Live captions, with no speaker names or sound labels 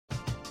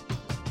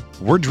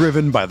We're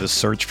driven by the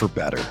search for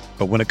better.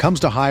 But when it comes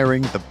to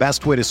hiring, the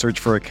best way to search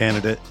for a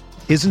candidate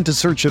isn't to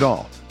search at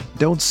all.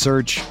 Don't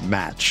search,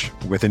 match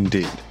with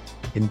Indeed.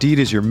 Indeed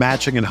is your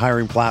matching and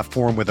hiring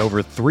platform with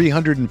over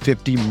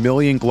 350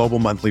 million global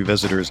monthly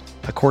visitors,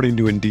 according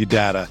to Indeed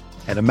data,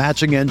 and a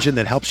matching engine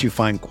that helps you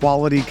find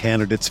quality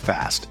candidates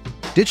fast.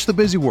 Ditch the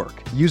busy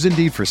work. Use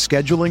Indeed for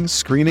scheduling,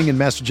 screening, and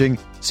messaging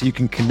so you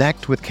can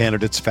connect with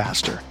candidates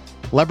faster.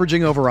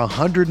 Leveraging over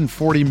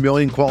 140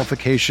 million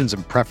qualifications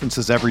and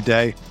preferences every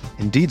day,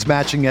 Indeed's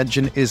matching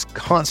engine is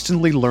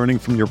constantly learning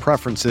from your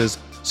preferences,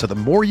 so the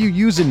more you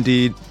use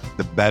Indeed,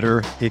 the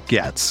better it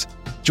gets.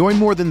 Join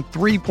more than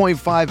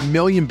 3.5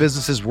 million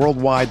businesses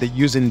worldwide that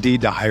use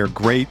Indeed to hire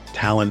great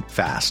talent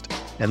fast.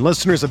 And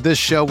listeners of this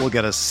show will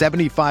get a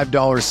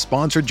 $75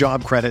 sponsored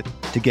job credit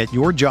to get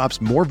your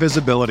jobs more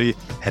visibility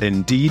at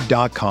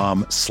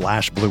Indeed.com/Blue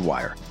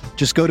Wire.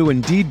 Just go to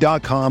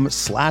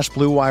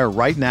Indeed.com/Blue Wire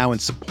right now and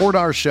support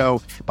our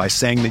show by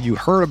saying that you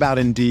heard about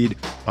Indeed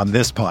on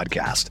this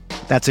podcast.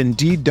 That's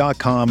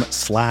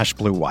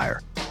Indeed.com/Blue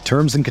Wire.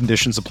 Terms and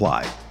conditions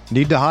apply.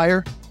 Need to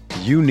hire?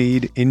 You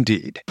need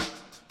Indeed.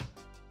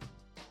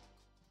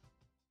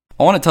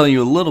 I want to tell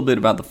you a little bit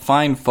about the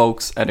fine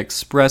folks at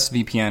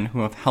ExpressVPN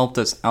who have helped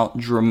us out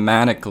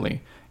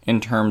dramatically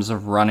in terms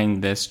of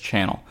running this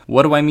channel.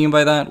 What do I mean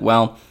by that?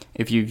 Well,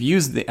 if you've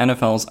used the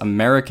NFL's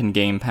American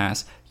Game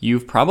Pass,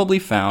 you've probably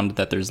found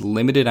that there's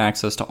limited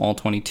access to all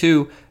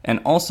 22 and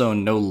also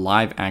no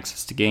live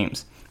access to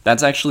games.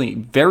 That's actually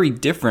very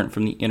different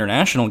from the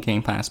International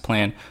Game Pass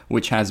plan,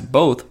 which has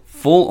both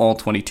full all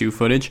 22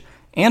 footage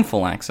and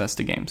full access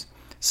to games.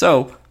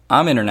 So,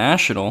 I'm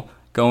international,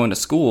 going to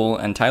school,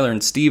 and Tyler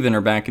and Steven are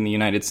back in the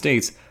United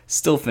States,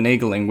 still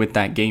finagling with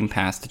that Game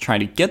Pass to try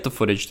to get the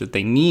footage that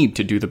they need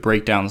to do the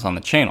breakdowns on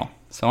the channel.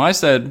 So I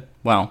said,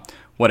 well,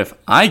 what if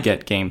I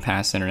get Game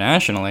Pass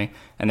internationally,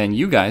 and then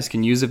you guys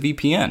can use a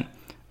VPN?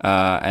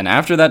 And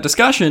after that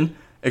discussion,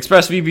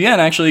 ExpressVPN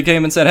actually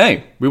came and said,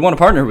 hey, we want to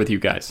partner with you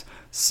guys.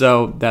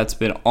 So that's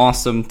been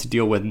awesome to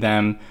deal with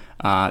them.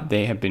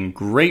 They have been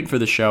great for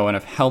the show and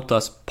have helped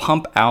us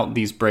pump out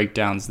these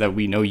breakdowns that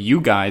we know you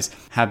guys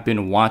have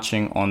been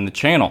watching on the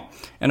channel.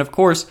 And of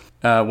course,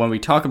 when we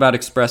talk about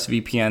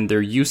ExpressVPN,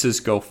 their uses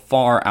go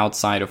far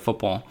outside of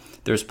football.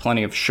 There's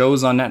plenty of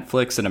shows on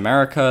Netflix in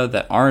America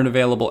that aren't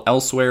available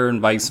elsewhere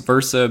and vice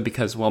versa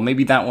because, well,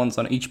 maybe that one's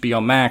on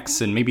HBO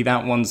Max and maybe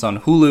that one's on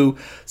Hulu.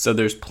 So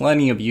there's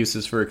plenty of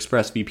uses for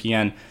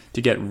ExpressVPN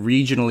to get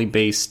regionally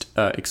based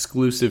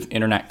exclusive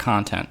internet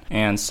content.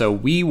 And so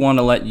we want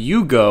to let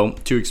you go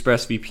to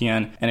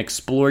ExpressVPN and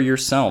explore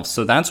yourselves.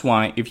 So that's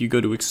why if you go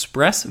to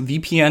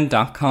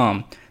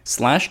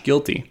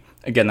expressvpn.com/guilty,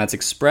 again, that's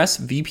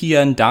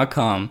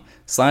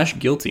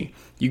expressvpn.com/guilty,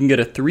 you can get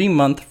a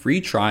 3-month free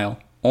trial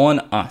on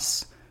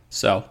us.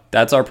 So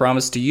that's our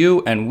promise to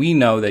you, and we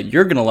know that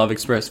you're going to love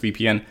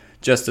ExpressVPN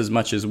just as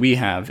much as we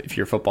have if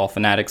you're football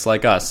fanatics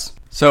like us.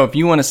 So if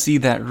you want to see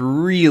that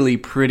really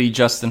pretty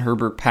Justin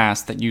Herbert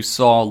pass that you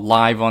saw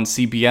live on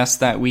CBS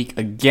that week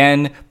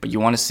again, but you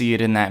want to see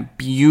it in that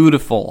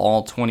beautiful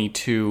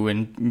all-22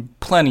 and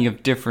plenty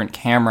of different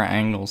camera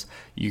angles,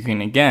 you can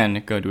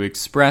again go to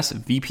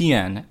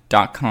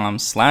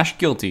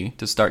expressvpn.com/guilty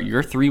to start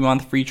your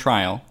 3-month free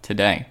trial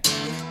today.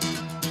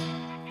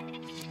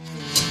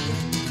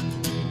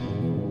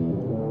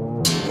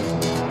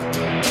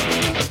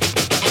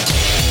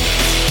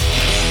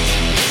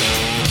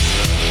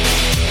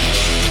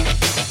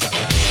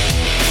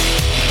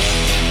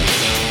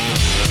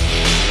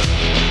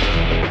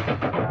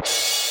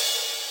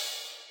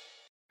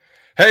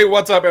 Hey,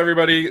 what's up,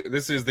 everybody?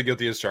 This is the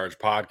Guilty as Charged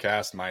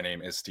podcast. My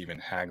name is Stephen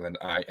Hagland.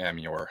 I am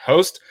your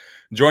host.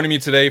 Joining me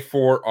today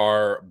for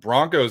our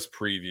Broncos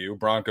preview,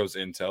 Broncos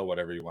Intel,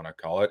 whatever you want to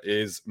call it,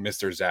 is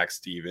Mr. Zach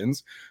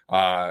Stevens,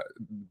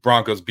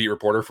 Broncos beat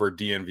reporter for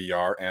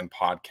DNVR and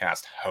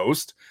podcast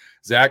host.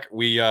 Zach,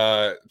 we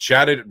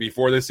chatted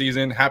before the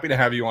season. Happy to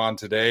have you on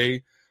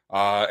today.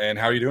 And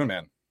how are you doing,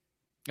 man?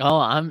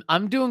 Oh,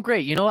 I'm doing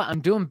great. You know what? I'm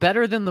doing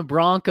better than the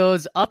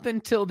Broncos. Up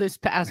until this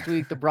past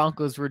week, the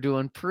Broncos were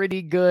doing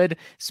pretty good,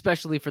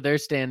 especially for their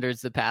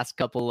standards the past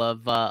couple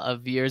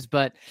of years.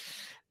 But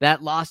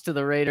that loss to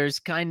the Raiders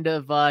kind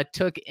of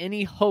took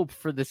any hope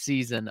for the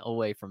season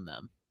away from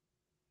them.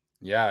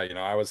 Yeah, you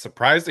know, I was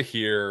surprised to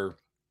hear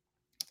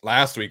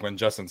last week when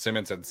Justin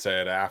Simmons had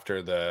said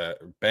after the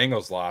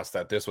Bengals loss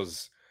that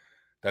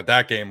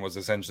that game was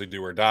essentially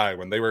do or die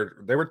when they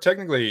were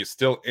technically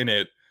still in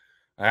it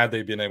had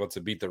they been able to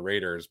beat the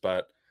Raiders.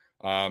 But,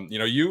 you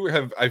know,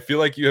 I feel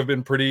like you have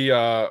been pretty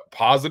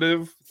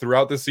positive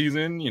throughout the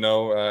season, you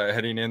know,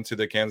 heading into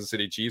the Kansas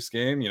City Chiefs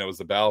game. You know, it was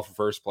the battle for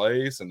first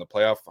place and the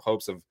playoff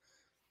hopes have,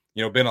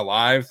 you know, been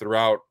alive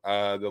throughout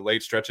the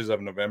late stretches of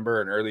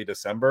November and early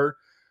December.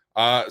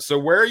 So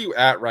where are you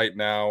at right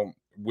now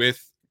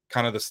with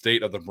kind of the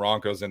state of the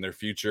Broncos and their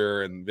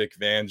future and Vic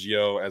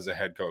Fangio as a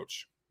head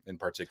coach in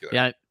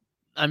particular?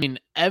 I mean,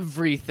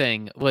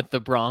 everything with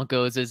the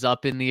Broncos is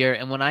up in the air.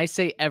 And when I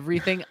say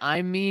everything,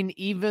 I mean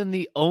even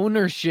the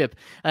ownership.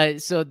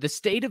 So the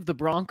state of the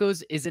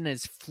Broncos is in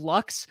as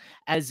flux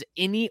as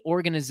any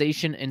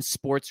organization in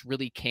sports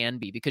really can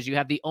be, because you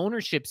have the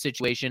ownership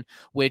situation,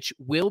 which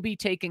will be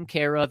taken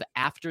care of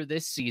after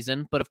this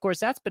season. But of course,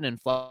 that's been in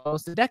flux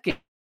almost a decade.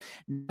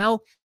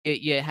 Now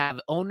you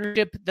have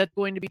ownership that's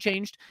going to be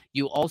changed.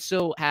 You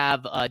also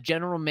have a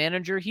general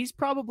manager. He's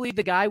probably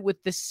the guy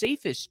with the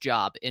safest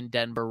job in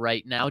Denver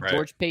right now. Right.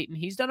 George Paton,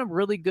 he's done a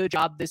really good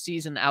job this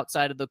season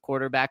outside of the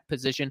quarterback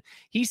position.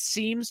 He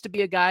seems to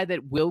be a guy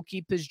that will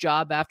keep his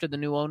job after the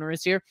new owner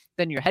is here.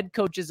 Then your head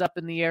coach is up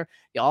in the air.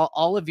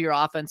 All of your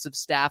offensive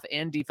staff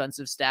and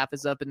defensive staff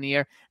is up in the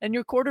air. And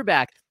your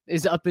quarterback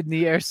is up in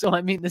the air. So,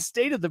 I mean, the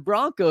state of the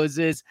Broncos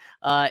is,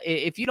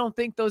 if you don't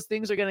think those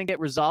things are going to get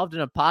resolved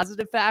in a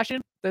positive fashion,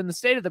 then the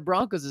state of the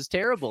Broncos is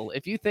terrible.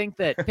 If you think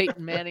that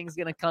Peyton Manning is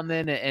going to come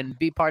in and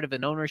be part of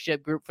an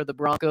ownership group for the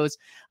Broncos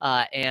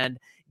and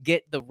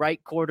get the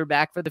right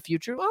quarterback for the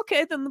future,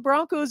 okay, then the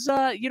Broncos,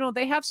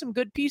 they have some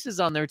good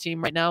pieces on their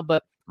team right now,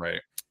 but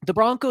Right. the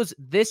Broncos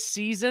this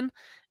season,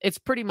 it's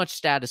pretty much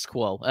status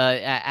quo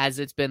as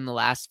it's been the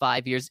last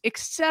 5 years,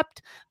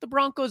 except the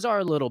Broncos are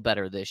a little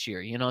better this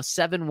year.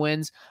 7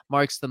 wins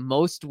marks the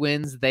most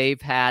wins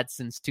they've had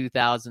since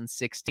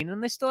 2016,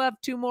 and they still have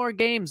 2 more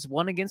games,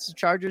 one against the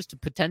Chargers to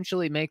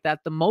potentially make that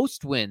the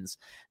most wins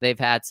they've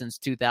had since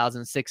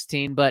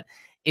 2016. But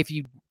if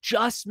you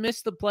just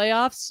miss the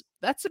playoffs,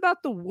 that's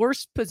about the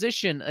worst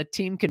position a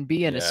team can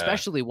be in,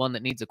 especially one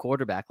that needs a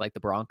quarterback like the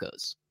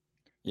Broncos.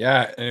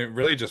 Yeah, and it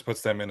really just puts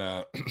them in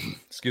a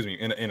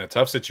in a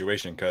tough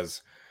situation,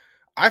 because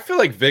I feel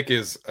like Vic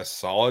is a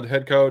solid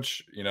head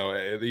coach.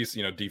 At least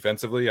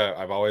defensively,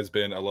 I've always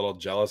been a little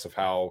jealous of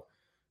how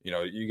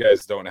you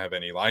guys don't have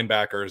any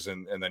linebackers,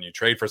 and then you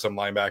trade for some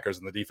linebackers,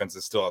 and the defense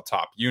is still a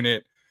top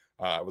unit.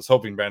 I was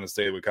hoping Brandon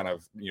Staley would kind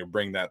of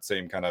bring that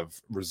same kind of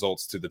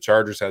results to the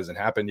Chargers. Hasn't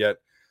happened yet,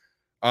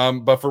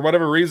 but for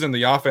whatever reason,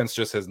 the offense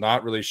just has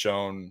not really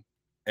shown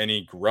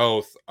any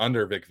growth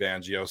under Vic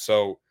Fangio.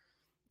 So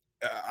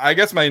I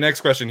guess my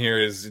next question here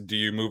is, do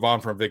you move on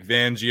from Vic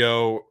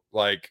Fangio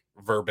like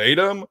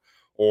verbatim,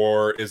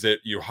 or is it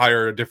you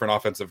hire a different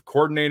offensive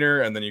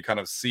coordinator and then you kind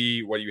of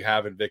see what you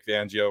have in Vic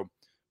Fangio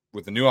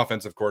with the new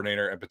offensive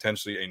coordinator and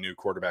potentially a new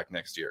quarterback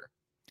next year?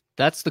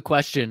 That's the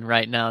question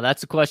right now. That's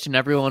the question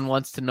everyone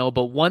wants to know.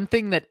 But one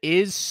thing that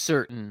is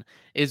certain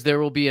is there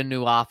will be a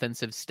new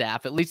offensive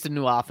staff, at least a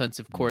new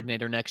offensive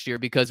coordinator next year,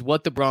 because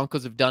what the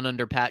Broncos have done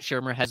under Pat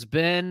Shurmur has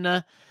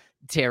been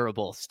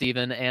terrible,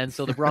 Steven. And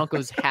so the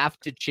Broncos have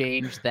to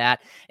change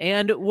that.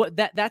 And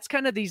that's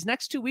kind of, these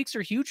next 2 weeks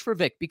are huge for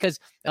Vic, because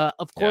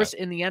of course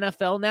in the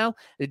NFL now,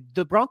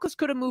 the Broncos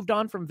could have moved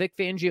on from Vic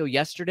Fangio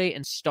yesterday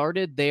and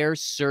started their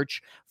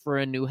search for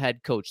a new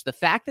head coach. The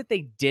fact that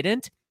they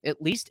didn't, at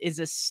least, is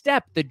a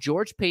step that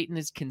George Paton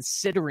is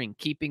considering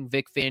keeping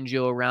Vic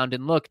Fangio around.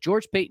 And look,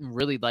 George Paton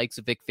really likes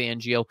Vic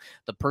Fangio,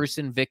 the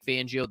person Vic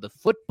Fangio, the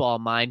football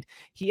mind.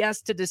 He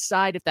has to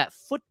decide if that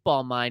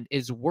football mind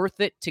is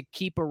worth it to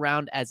keep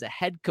around as a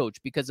head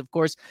coach, because of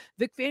course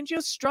Vic Fangio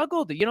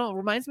struggled. It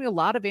reminds me a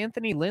lot of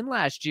Anthony Lynn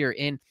last year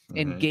in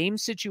game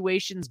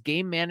situations,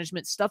 game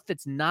management, stuff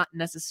that's not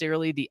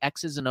necessarily the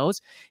X's and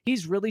O's.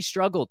 He's really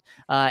struggled,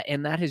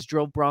 and that has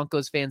drove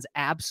Broncos fans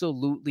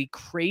absolutely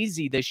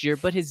crazy this year.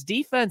 But his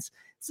defense,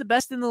 it's the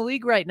best in the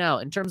league right now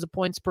in terms of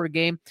points per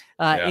game,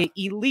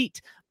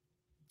 elite.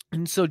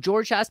 And so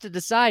George has to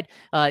decide,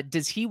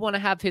 does he want to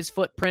have his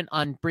footprint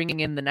on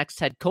bringing in the next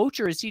head coach,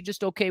 or is he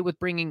just okay with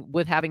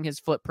having his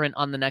footprint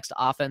on the next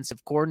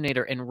offensive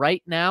coordinator? And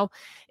right now,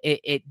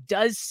 it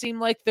does seem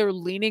like they're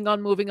leaning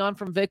on moving on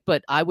from Vic,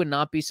 but I would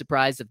not be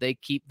surprised if they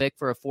keep Vic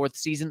for a 4th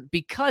season,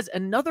 because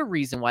another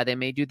reason why they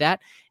may do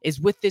that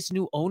is with this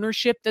new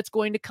ownership that's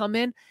going to come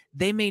in,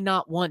 they may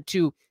not want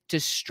to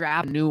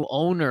strap a new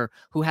owner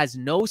who has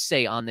no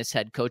say on this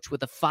head coach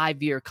with a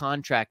 5-year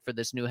contract for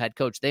this new head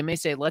coach. They may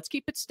say, let's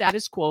keep it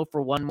status quo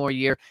for 1 more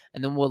year,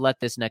 and then we'll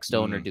let this next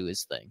owner do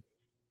his thing.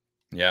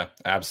 Yeah,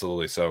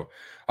 absolutely. So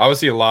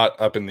obviously a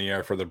lot up in the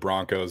air for the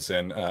Broncos,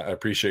 and I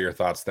appreciate your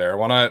thoughts there. I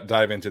want to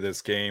dive into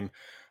this game.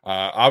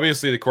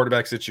 Obviously the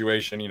quarterback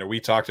situation, we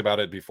talked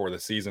about it before the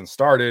season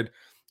started.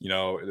 There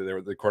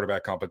was the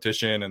quarterback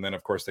competition, and then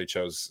of course they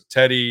chose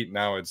Teddy.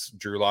 Now it's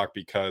Drew Lock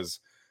because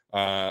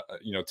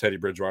Teddy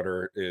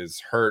Bridgewater is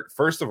hurt.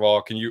 First of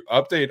all, can you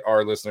update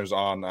our listeners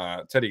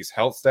on Teddy's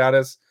health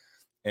status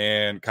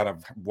and kind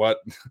of what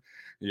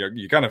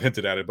you kind of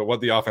hinted at it, but what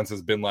the offense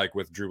has been like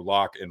with Drew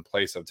Lock in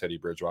place of Teddy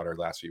Bridgewater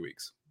the last few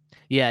weeks?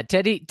 Yeah,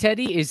 Teddy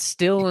is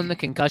still in the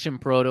concussion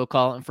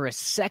protocol, and for a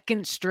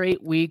second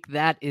straight week,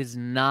 that is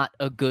not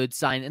a good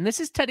sign. And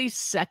this is Teddy's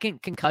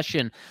 2nd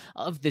concussion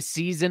of the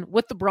season.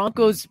 With the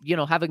Broncos,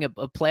 having a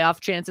playoff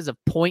chances of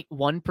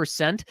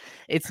 0.1%,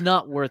 it's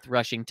not worth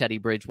rushing Teddy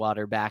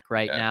Bridgewater back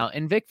right now.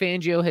 And Vic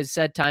Fangio has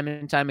said time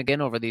and time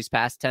again over these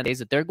past 10 days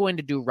that they're going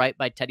to do right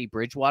by Teddy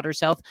Bridgewater's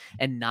health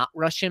and not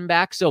rush him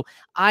back. So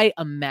I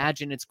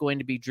imagine it's going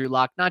to be Drew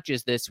Lock, not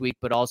just this week,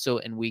 but also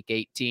in week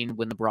 18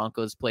 when the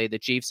Broncos play the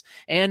Chiefs.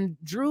 Broncos. And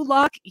Drew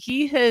Lock,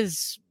 he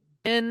has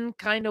been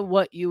kind of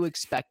what you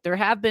expect. There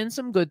have been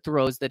some good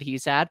throws that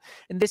he's had.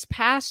 And this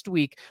past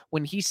week,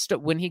 when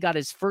he got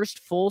his first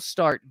full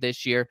start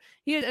this year,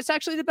 it's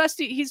actually the best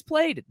he's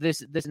played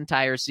this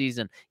entire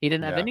season. He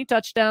didn't have any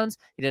touchdowns.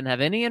 He didn't have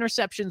any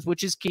interceptions,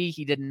 which is key.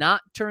 He did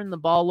not turn the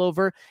ball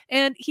over,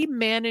 and he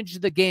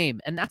managed the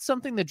game. And that's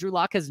something that Drew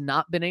Lock has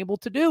not been able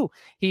to do.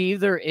 He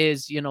either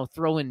is,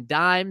 throwing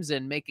dimes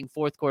and making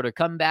fourth quarter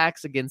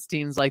comebacks against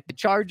teams like the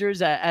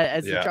Chargers,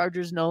 as the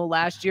Chargers know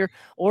last year,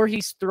 or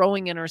he's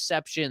throwing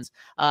interceptions,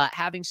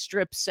 having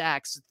strip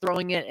sacks,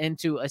 throwing it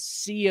into a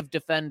sea of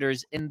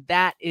defenders. And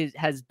that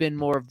has been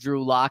more of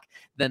Drew Lock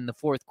than the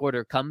fourth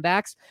quarter comebacks.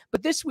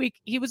 But this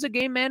week he was a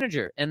game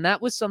manager, and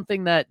that was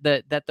something that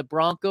the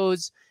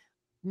Broncos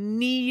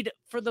need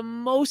for the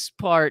most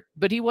part,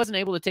 but he wasn't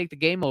able to take the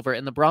game over.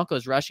 And the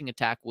Broncos rushing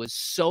attack was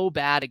so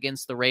bad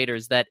against the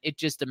Raiders that it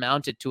just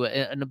amounted to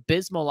an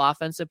abysmal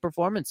offensive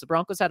performance. The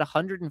Broncos had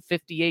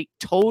 158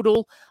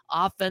 total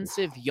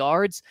offensive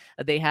yards.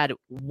 They had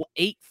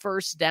 8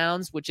 first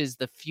downs, which is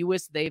the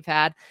fewest they've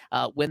had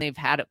when they've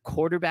had a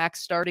quarterback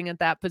starting at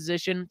that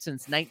position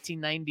since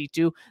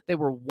 1992. They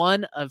were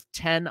 1 of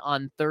 10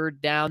 on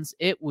third downs.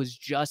 It was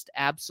just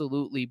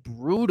absolutely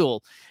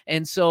brutal.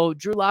 And so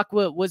Drew Lock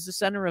was the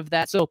center of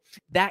that. So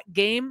that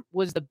game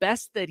was the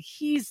best that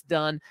he's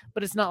done,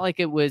 but it's not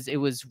like it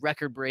was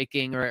record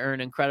breaking or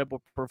an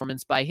incredible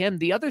performance by him.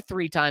 The other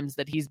 3 times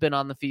that he's been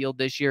on the field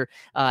this year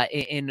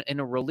in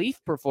a relief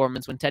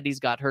performance when Teddy's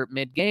got hurt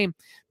mid game,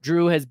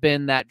 Drew has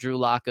been that Drew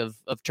Lock of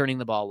turning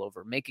the ball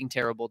over, making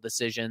terrible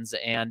decisions.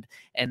 And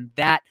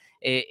that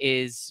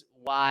is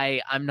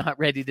why I'm not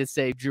ready to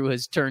say Drew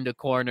has turned a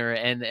corner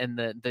and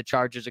the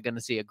Chargers are going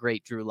to see a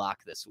great Drew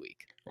Lock this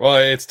week. Well,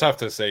 it's tough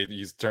to say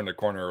he's turned a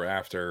corner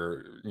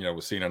after,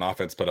 seeing an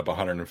offense put up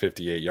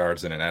 158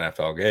 yards in an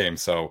NFL game.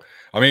 So,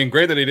 I mean,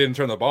 great that he didn't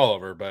turn the ball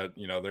over, but,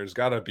 there's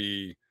got to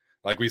be,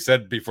 like we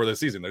said before the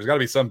season, there's got to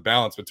be some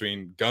balance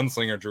between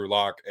gunslinger Drew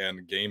Lock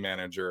and game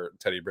manager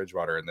Teddy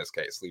Bridgewater in this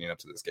case, leading up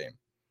to this game.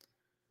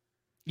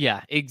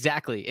 Yeah,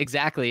 exactly.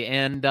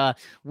 And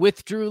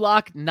with Drew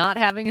Lock not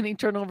having any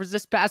turnovers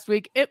this past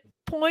week, it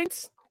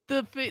points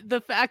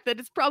the fact that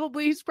he's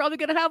probably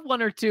going to have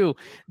 1 or 2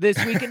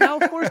 this week. And now,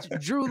 of course,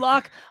 Drew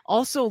Lock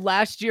also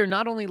last year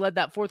not only led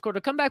that fourth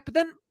quarter comeback, but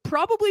then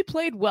probably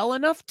played well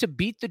enough to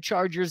beat the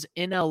Chargers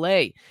in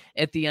LA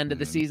at the end of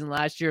the season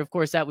last year. Of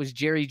course, that was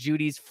Jerry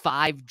Jeudy's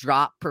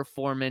 5-drop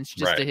performance,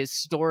 just a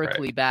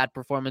historically bad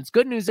performance.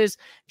 Good news is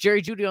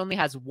Jerry Jeudy only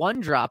has 1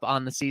 drop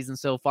on the season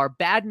so far.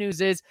 Bad news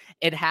is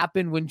it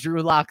happened when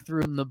Drew Lock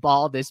threw him the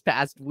ball this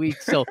past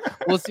week. So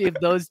we'll see if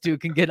those two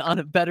can get on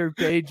a better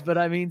page. But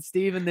I mean,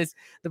 Steven,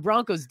 the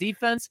Broncos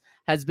defense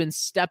has been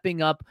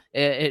stepping up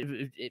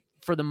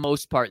for the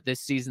most part this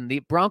season. The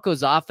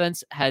Broncos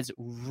offense has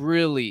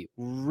really,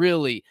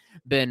 really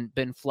been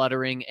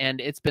fluttering,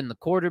 and it's been the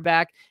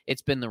quarterback,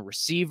 it's been the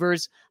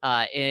receivers,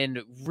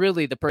 and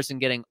really the person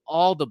getting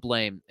all the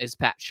blame is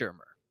Pat Shurmur.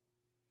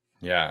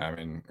 Yeah, I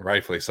mean,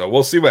 rightfully so.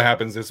 We'll see what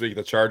happens this week.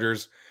 The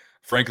Chargers,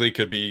 frankly,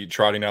 could be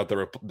trotting out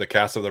the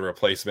cast of the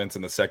replacements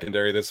in the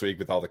secondary this week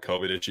with all the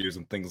COVID issues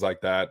and things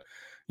like that.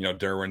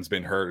 Derwin's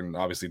been hurt, and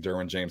obviously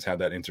Derwin James had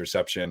that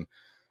interception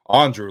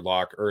on Drew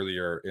Lock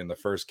earlier in the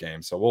first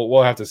game. So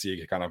we'll have to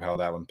see kind of how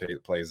that one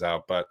plays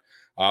out. But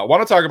I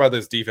want to talk about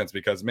this defense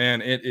because,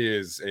 man, it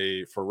is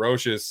a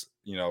ferocious,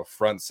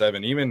 front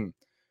seven, even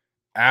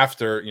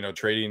after,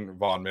 trading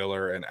Von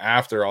Miller and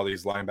after all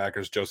these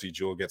linebackers, Josie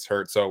Jewell gets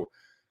hurt. So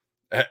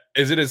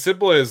is it as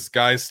simple as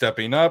guys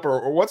stepping up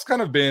or what's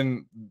kind of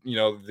been,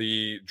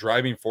 the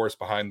driving force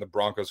behind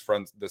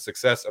the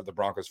success of the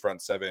Broncos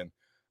front seven,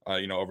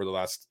 over the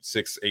last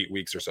 6-8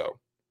 weeks or so?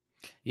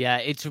 Yeah,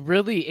 it's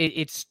really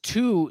it's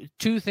two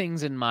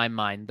things in my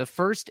mind. The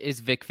first is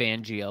Vic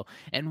Fangio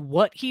and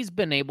what he's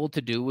been able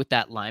to do with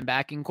that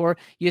linebacking core.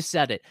 You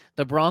said it.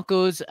 The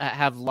Broncos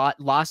have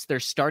lost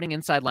their starting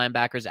inside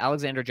linebackers,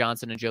 Alexander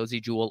Johnson and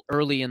Josie Jewell,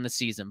 early in the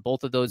season.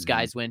 Both of those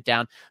guys went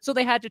down, so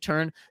they had to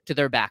turn to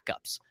their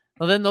backups.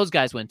 Well, then those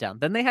guys went down.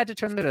 Then they had to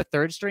turn to their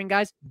third string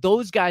guys.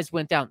 Those guys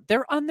went down.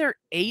 They're on their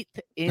 8th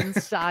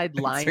inside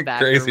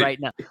linebacker right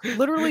now.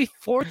 Literally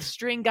 4th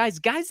string guys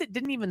that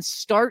didn't even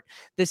start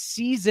the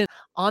season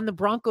on the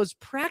Broncos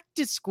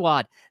practice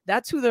squad.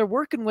 That's who they're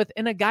working with.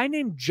 And a guy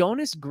named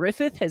Jonas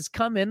Griffith has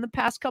come in the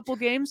past couple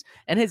games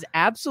and has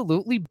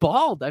absolutely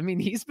balled. I mean,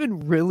 he's been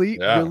really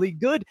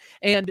good.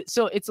 And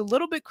so it's a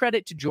little bit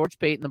credit to George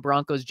Paton, the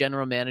Broncos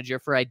general manager,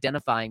 for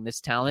identifying this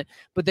talent.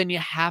 But then you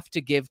have to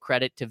give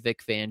credit to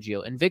Vic Fangio.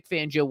 And Vic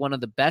Fangio, one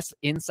of the best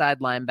inside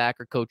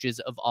linebacker coaches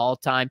of all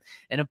time.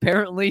 And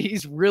apparently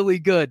he's really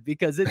good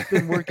because it's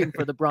been working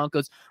for the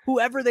Broncos.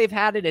 Whoever they've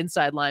had at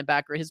inside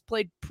linebacker has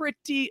played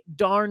pretty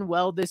darn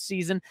well well this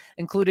season,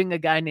 including a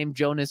guy named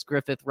Jonas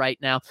Griffith right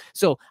now.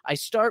 So I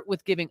start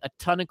with giving a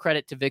ton of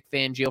credit to Vic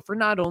Fangio for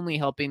not only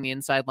helping the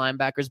inside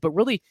linebackers, but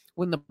really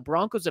when the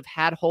Broncos have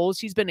had holes,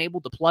 he's been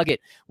able to plug it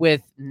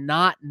with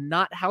not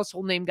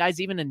household name guys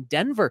even in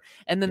Denver.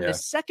 And then the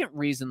second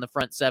reason the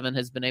front seven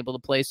has been able to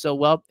play so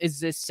well is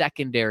this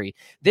secondary.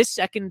 This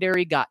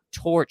secondary got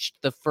torched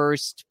the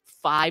first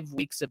 5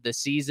 weeks of the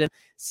season.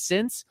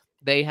 Since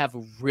they have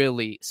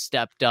really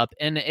stepped up,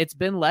 and it's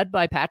been led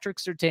by Patrick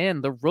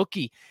Surtain. The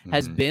rookie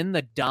has been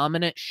the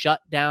dominant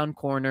shutdown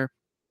corner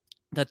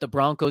that the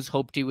Broncos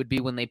hoped he would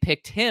be when they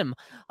picked him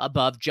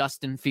above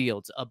Justin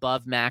Fields,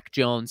 above Mac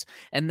Jones.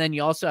 And then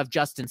you also have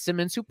Justin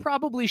Simmons, who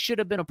probably should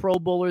have been a Pro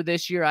Bowler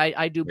this year.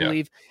 I do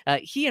believe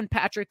he and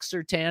Patrick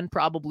Surtain,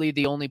 probably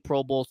the only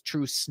Pro Bowl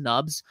true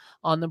snubs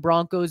on the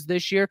Broncos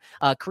this year.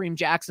 Kareem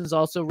Jackson's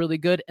also really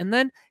good. And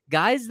then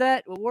guys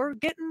that were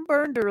getting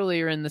burned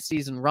earlier in the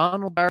season,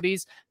 Ronald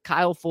Darby's,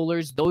 Kyle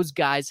Fuller's, those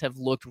guys have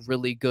looked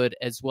really good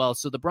as well.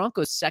 So the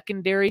Broncos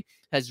secondary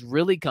has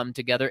really come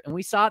together. And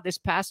we saw it this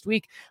past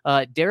week.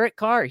 Derek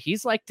Carr,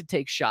 he's like to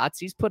take shots.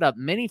 He's put up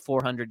many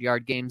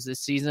 400-yard games this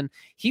season.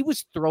 He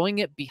was throwing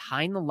it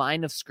behind the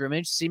line of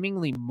scrimmage,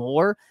 seemingly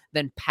more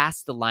than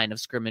past the line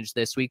of scrimmage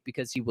this week,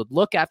 because he would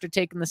look after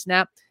taking the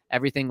snap.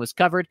 Everything was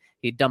covered.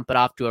 He'd dump it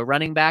off to a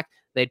running back.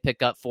 They'd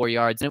pick up 4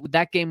 yards. And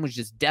that game was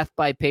just death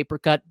by paper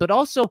cut. But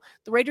also,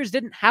 the Raiders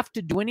didn't have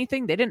to do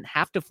anything. They didn't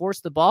have to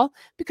force the ball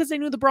because they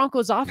knew the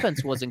Broncos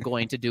offense wasn't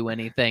going to do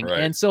anything.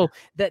 Right. And so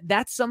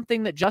that's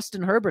something that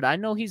Justin Herbert, I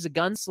know he's a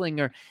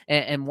gunslinger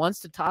and wants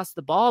to toss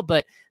the ball,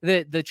 but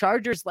the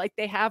Chargers, like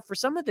they have for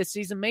some of this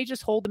season, may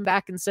just hold him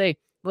back and say,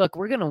 look,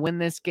 we're going to win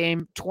this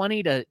game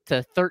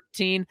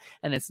 20-13,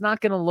 and it's not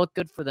going to look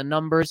good for the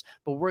numbers,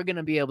 but we're going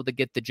to be able to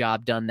get the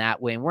job done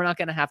that way. And we're not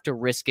going to have to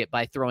risk it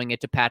by throwing it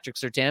to Patrick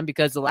Surtain,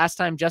 because the last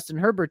time Justin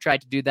Herbert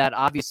tried to do that,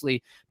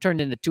 obviously turned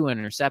into 2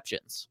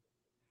 interceptions.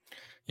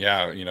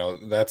 Yeah,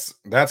 that's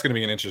going to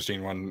be an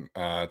interesting one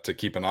to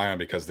keep an eye on,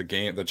 because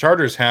the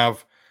Chargers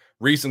have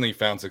recently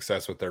found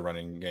success with their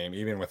running game,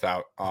 even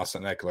without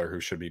Austin Eckler, who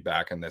should be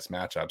back in this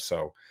matchup.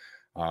 So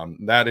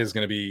that is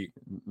going to be,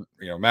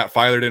 Matt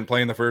Filer didn't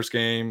play in the first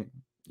game.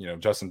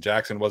 Justin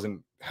Jackson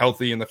wasn't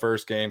healthy in the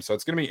first game. So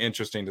it's going to be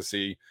interesting to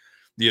see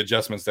the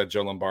adjustments that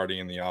Joe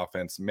Lombardi and the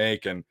offense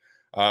make. And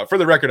for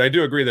the record, I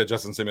do agree that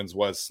Justin Simmons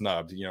was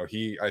snubbed.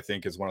 He, I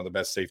think, is one of the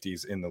best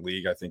safeties in the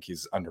league. I think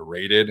he's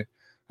underrated.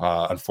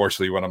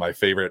 Unfortunately, one of my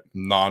favorite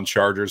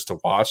non-Chargers to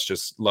watch.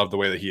 Just love the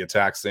way that he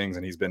attacks things.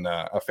 And he's been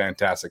a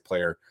fantastic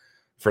player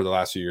for the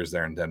last few years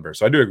there in Denver.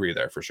 So I do agree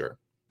there for sure.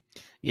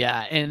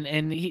 Yeah,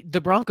 and the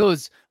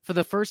Broncos, for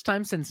the first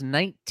time since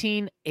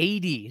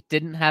 1980,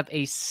 didn't have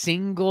a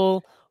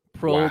single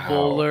Pro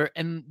Bowler,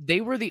 and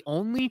they were the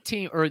only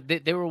team, or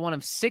they were one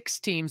of 6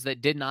 teams that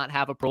did not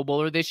have a Pro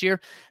Bowler this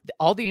year.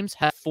 All the teams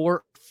have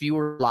 4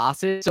 fewer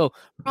losses. So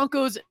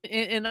Broncos,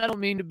 and I don't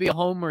mean to be a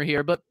homer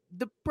here, but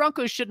the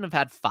Broncos shouldn't have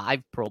had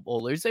 5 Pro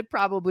Bowlers. They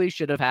probably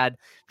should have had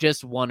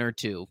just 1 or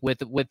 2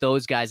 with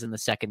those guys in the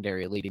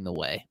secondary leading the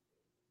way.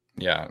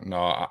 Yeah,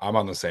 no, I'm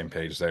on the same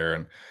page there.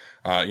 And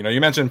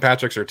you mentioned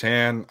Patrick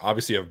Surtain,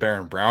 obviously of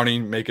Baron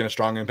Browning making a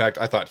strong impact.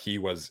 I thought he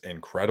was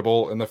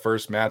incredible in the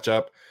first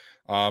matchup,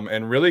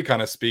 and really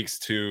kind of speaks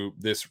to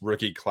this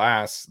rookie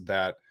class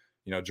that,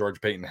 George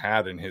Payton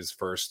had in his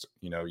first,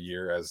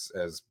 year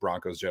as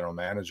Broncos general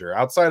manager.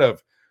 Outside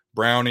of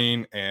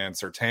Browning and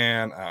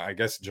Surtain, I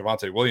guess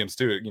Javonte Williams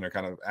too,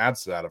 kind of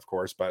adds to that, of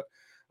course. But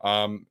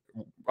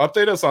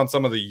update us on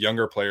some of the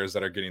younger players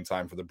that are getting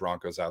time for the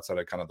Broncos outside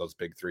of kind of those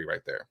big 3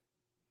 right there.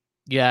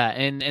 Yeah,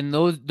 and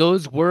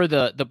those were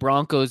the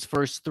Broncos'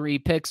 first 3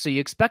 picks, so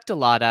you expect a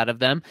lot out of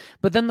them.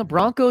 But then the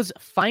Broncos'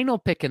 final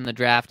pick in the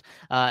draft,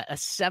 a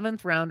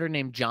 7th rounder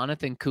named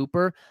Jonathan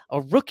Cooper, a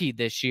rookie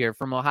this year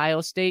from Ohio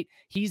State.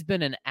 He's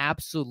been an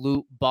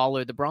absolute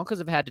baller. The Broncos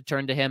have had to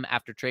turn to him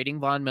after trading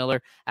Von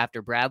Miller,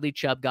 after Bradley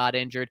Chubb got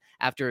injured,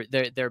 after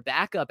their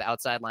backup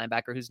outside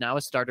linebacker, who's now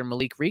a starter,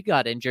 Malik Reed,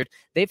 got injured.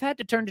 They've had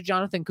to turn to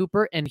Jonathan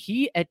Cooper, and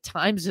he at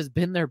times has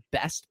been their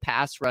best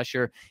pass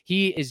rusher.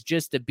 He is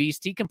just a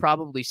beast. He can probably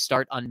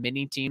start on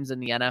many teams in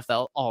the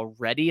NFL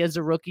already as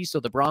a rookie, so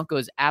the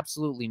Broncos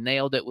absolutely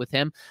nailed it with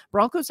him.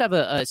 Broncos have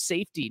a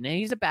safety. Now,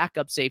 he's a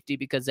backup safety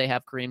because they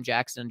have Kareem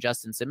Jackson and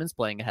Justin Simmons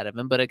playing ahead of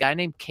him, but a guy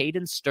named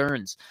Caden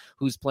Stearns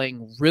who's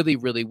playing really,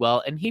 really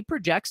well, and he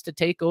projects to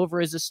take over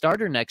as a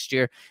starter next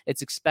year.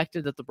 It's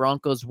expected that the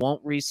Broncos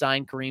won't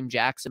re-sign Kareem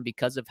Jackson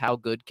because of how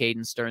good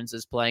Caden Stearns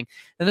is playing.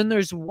 And then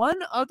there's one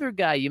other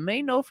guy you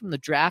may know from the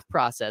draft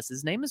process.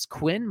 His name is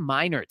Quinn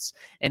Meinerz,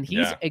 and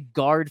he's a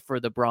guard for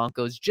the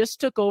Broncos. Just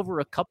took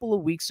over a couple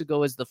of weeks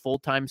ago as the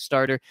full-time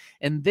starter,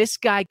 and this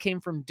guy came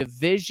from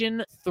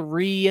Division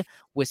III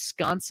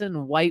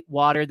Wisconsin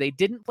Whitewater. They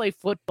didn't play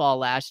football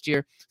last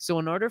year, so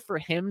in order for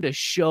him to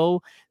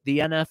show the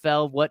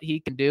NFL what he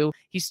can do,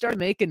 he started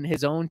making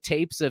his own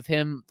tapes of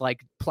him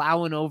like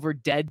plowing over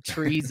dead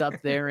trees up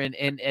there and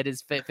at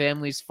his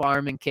family's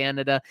farm in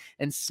Canada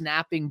and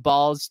snapping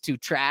balls to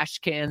trash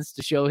cans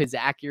to show his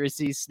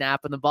accuracy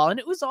snapping the ball. And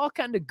it was all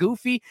kind of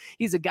goofy.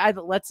 He's a guy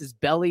that lets his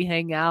belly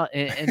hang out,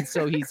 and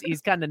so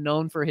he's kind of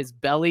known for his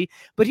belly,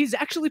 but he's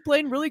actually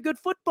playing really good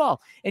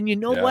football. And you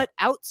know what?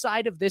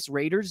 Outside of this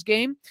Raiders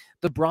game,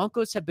 the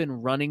Broncos have been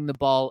running the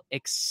ball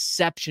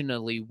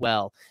exceptionally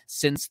well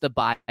since the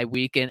bye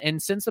week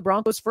and since the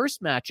Broncos'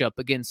 first matchup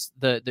against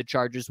the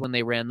Chargers when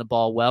they ran the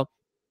ball well.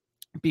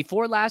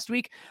 Before last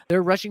week,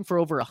 they're rushing for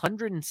over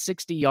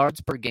 160 yards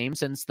per game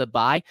since the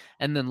bye.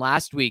 And then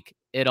last week,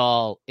 it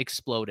all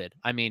exploded.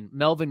 I mean,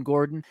 Melvin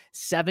Gordon,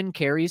 7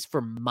 carries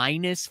for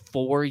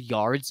 -4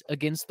 yards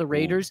against the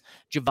Raiders.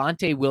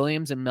 Javonte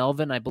Williams and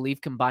Melvin, I believe,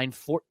 combined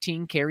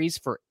 14 carries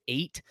for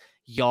 8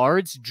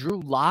 yards. Drew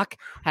Lock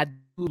had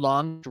 2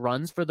 long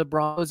runs for the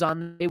Broncos on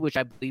the day, which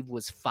I believe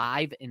was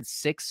 5 and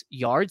 6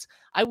 yards.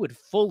 I would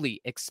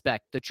fully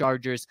expect the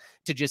Chargers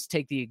to just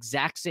take the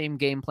exact same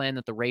game plan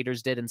that the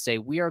Raiders did and say,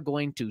 we are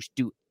going to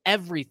do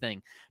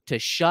everything to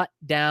shut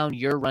down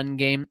your run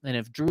game. And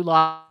if Drew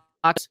Lock,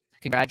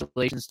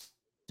 congratulations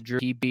to Drew,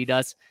 he beat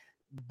us.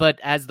 But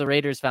as the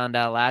Raiders found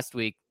out last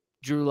week,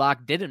 Drew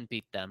Lock didn't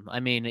beat them.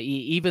 I mean,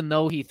 even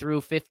though he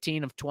threw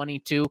 15 of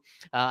 22,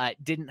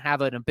 didn't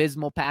have an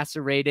abysmal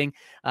passer rating,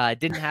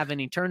 didn't have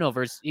any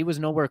turnovers, he was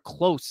nowhere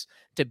close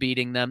to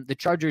beating them. The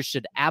Chargers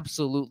should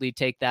absolutely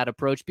take that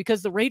approach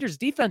because the Raiders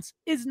defense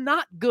is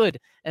not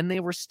good, and they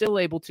were still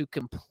able to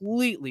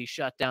completely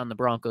shut down the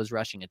Broncos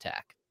rushing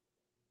attack.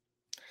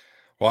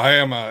 Well, I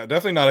am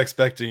definitely not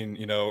expecting,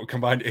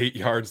 combined 8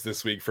 yards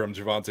this week from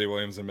Javonte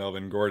Williams and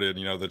Melvin Gordon.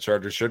 The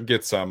Chargers should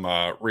get some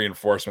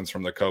reinforcements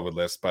from the COVID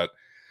list. But,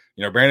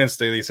 Brandon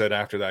Staley said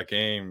after that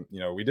game,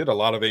 we did a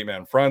lot of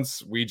 8-man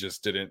fronts. We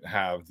just didn't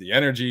have the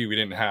energy. We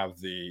didn't have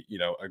the,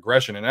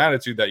 aggression and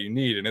attitude that you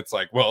need. And it's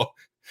like, well,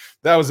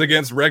 that was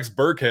against Rex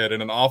Burkhead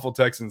and an awful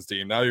Texans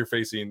team. Now you're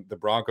facing the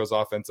Broncos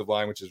offensive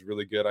line, which is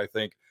really good, I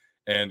think,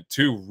 and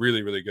 2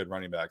 really, really good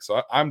running backs.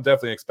 So I'm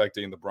definitely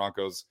expecting the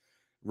Broncos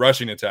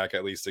rushing attack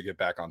at least to get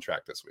back on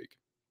track this week.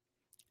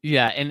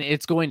 Yeah, and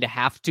it's going to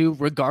have to,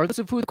 regardless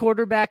of who the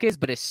quarterback is,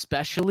 but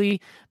especially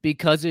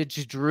because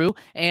it's Drew.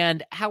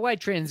 And how I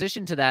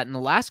transitioned to that in the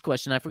last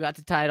question, I forgot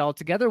to tie it all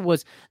together,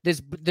 was this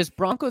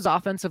Broncos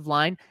offensive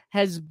line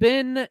has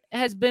been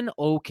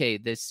okay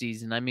this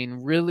season. I mean,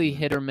 really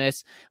hit or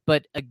miss,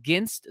 but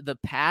against the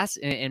pass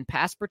and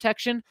pass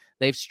protection,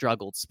 they've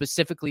struggled,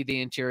 specifically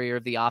the interior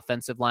of the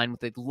offensive line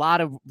with a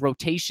lot of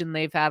rotation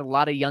they've had, a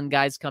lot of young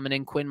guys coming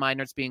in, Quinn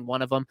Miners being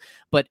one of them.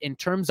 But in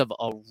terms of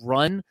a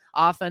run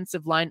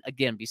offensive line,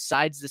 again,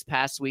 besides this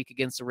past week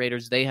against the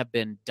Raiders, they have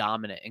been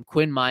dominant. And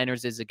Quinn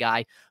Miners is a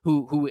guy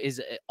who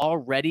is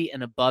already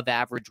an above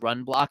average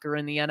run blocker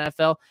in the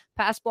NFL.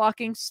 Pass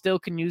blocking still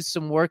can use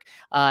some work.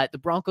 The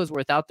Broncos were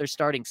without their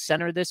starting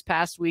center this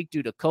past week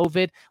due to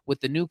COVID. With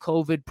the new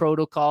COVID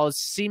protocols,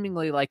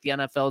 seemingly like the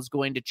NFL is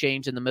going to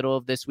change in the middle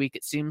of this week,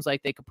 it seems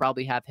like they could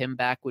probably have him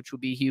back, which would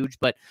be huge.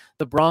 But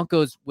the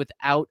Broncos,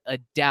 without a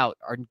doubt,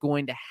 are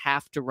going to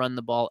have to run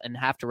the ball and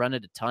have to run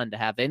it a ton to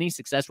have any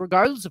success,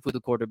 regardless of who the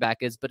quarterback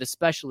is, but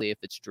especially if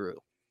it's Drew.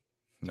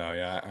 No,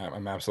 yeah,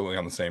 I'm absolutely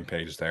on the same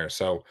page there.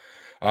 So,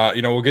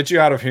 we'll get you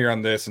out of here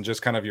on this and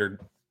just kind of your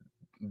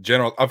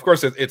general. Of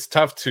course, it's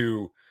tough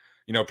to,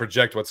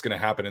 project what's going to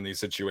happen in these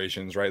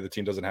situations, right? The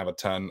team doesn't have a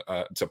ton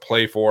to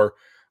play for.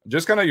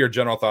 Just kind of your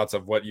general thoughts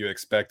of what you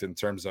expect in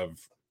terms of,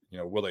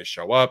 will they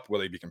show up? Will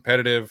they be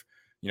competitive?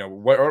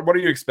 What are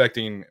you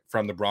expecting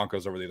from the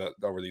Broncos over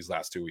these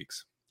last 2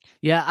 weeks?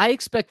 Yeah, I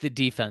expect the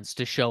defense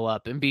to show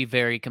up and be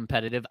very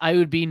competitive. I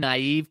would be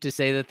naive to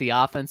say that the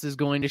offense is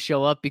going to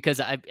show up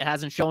because it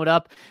hasn't shown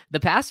up the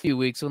past few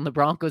weeks when the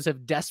Broncos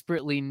have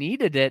desperately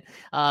needed it.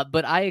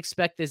 But I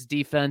expect this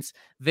defense,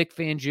 Vic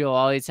Fangio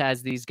always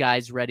has these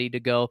guys ready to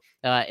go.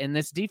 And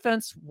this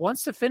defense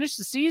wants to finish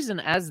the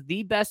season as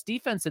the best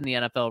defense in the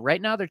NFL.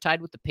 Right now, they're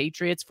tied with the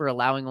Patriots for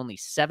allowing only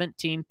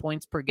 17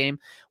 points per game,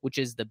 which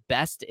is the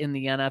best in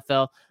the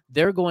NFL.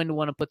 They're going to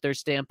want to put their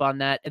stamp on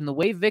that. And the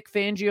way Vic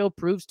Fangio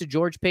proves to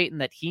George Paton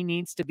that he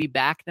needs to be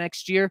back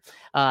next year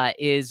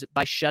is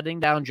by shutting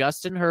down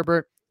Justin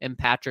Herbert and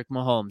Patrick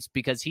Mahomes,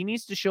 because he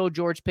needs to show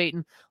George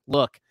Paton,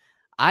 look,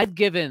 I've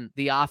given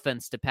the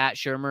offense to Pat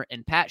Shurmur,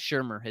 and Pat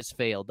Shurmur has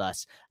failed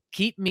us.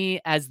 Keep me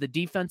as the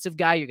defensive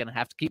guy. You're going to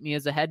have to keep me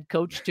as a head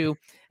coach too.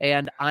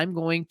 And I'm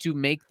going to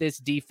make this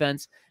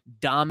defense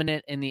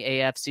dominant in the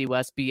AFC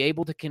West, be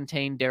able to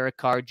contain Derek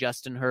Carr,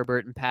 Justin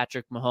Herbert, and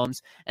Patrick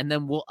Mahomes. And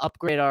then we'll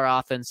upgrade our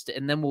offense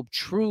and then we'll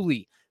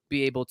truly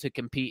be able to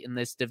compete in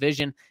this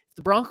division. If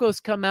the Broncos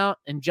come out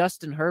and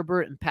Justin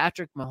Herbert and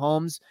Patrick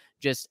Mahomes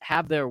just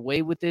have their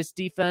way with this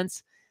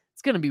defense,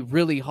 it's going to be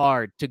really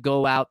hard to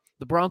go out.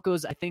 The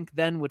Broncos, I think,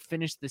 then would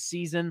finish the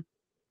season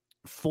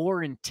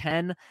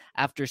 4-10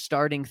 after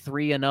starting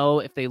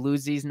 3-0. If they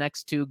lose these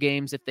next 2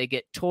 games, if they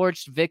get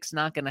torched, Vic's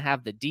not going to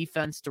have the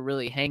defense to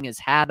really hang his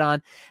hat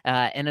on.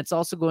 And it's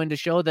also going to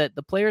show that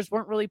the players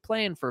weren't really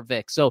playing for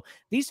Vic. So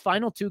these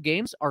final 2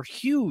 games are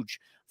huge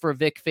for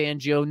Vic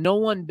Fangio. No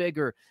one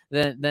bigger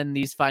than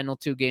these final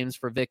 2 games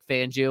for Vic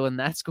Fangio. And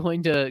that's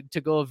going to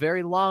go a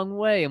very long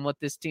way in what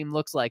this team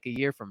looks like a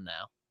year from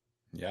now.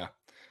 Yeah,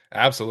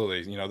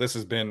 absolutely. This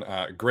has been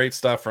great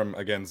stuff from,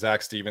 again,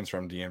 Zach Stevens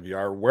from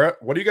DNVR.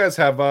 What do you guys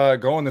have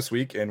going this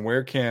week, and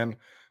where can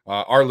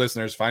our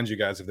listeners find you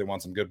guys if they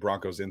want some good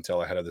Broncos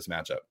intel ahead of this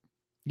matchup?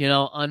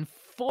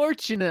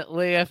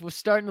 Unfortunately, if we're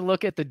starting to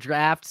look at the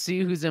draft,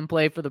 see who's in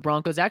play for the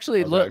Broncos,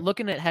 actually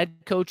looking at head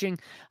coaching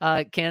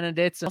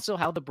candidates, and also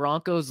how the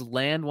Broncos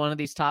land one of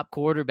these top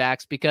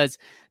quarterbacks, because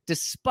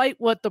despite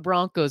what the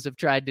Broncos have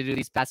tried to do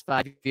these past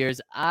 5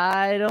 years,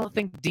 I don't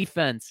think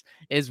defense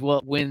is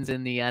what wins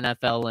in the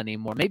NFL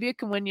anymore. Maybe it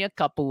can win you a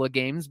couple of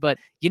games, but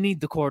you need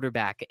the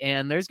quarterback.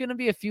 And there's going to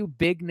be a few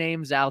big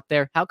names out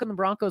there. How can the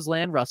Broncos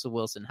land Russell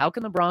Wilson? How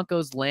can the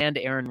Broncos land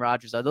Aaron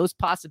Rodgers? Are those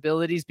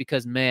possibilities?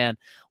 Because, man,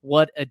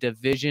 what a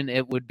division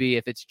it would be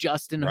if it's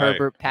Justin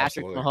Herbert,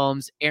 Patrick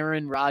Mahomes,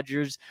 Aaron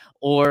Rodgers,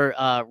 or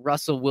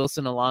Russell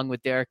Wilson along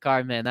with Derek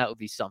Carr. Man, that would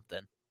be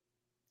something.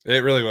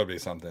 It really would be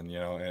something,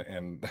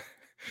 and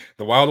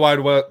the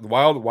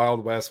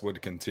wild west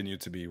would continue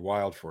to be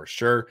wild for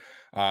sure.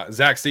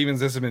 Zach Stevens,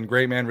 this has been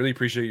great, man. Really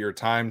appreciate your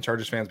time.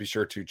 Chargers fans, be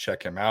sure to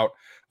check him out.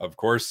 Of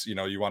course,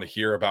 you want to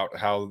hear about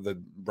how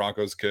the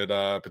Broncos could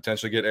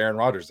potentially get Aaron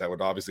Rodgers. That would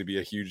obviously be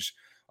a huge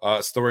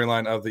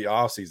storyline of the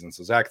offseason.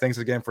 So, Zach, thanks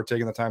again for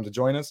taking the time to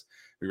join us.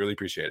 We really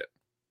appreciate it.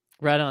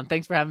 Right on.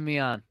 Thanks for having me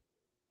on.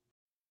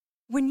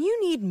 When you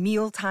need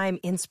mealtime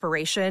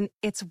inspiration,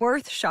 it's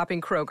worth shopping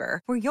Kroger,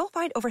 where you'll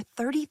find over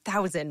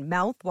 30,000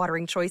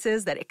 mouth-watering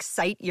choices that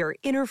excite your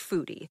inner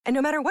foodie. And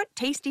no matter what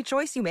tasty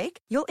choice you make,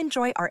 you'll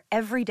enjoy our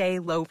everyday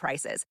low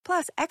prices,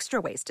 plus extra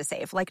ways to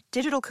save, like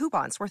digital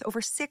coupons worth over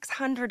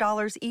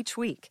 $600 each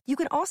week. You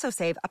can also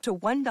save up to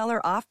 $1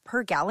 off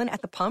per gallon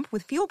at the pump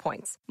with fuel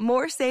points.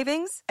 More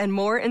savings and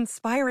more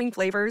inspiring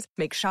flavors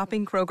make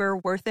shopping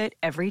Kroger worth it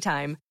every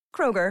time.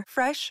 Kroger,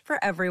 fresh for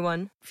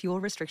everyone.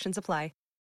 Fuel restrictions apply.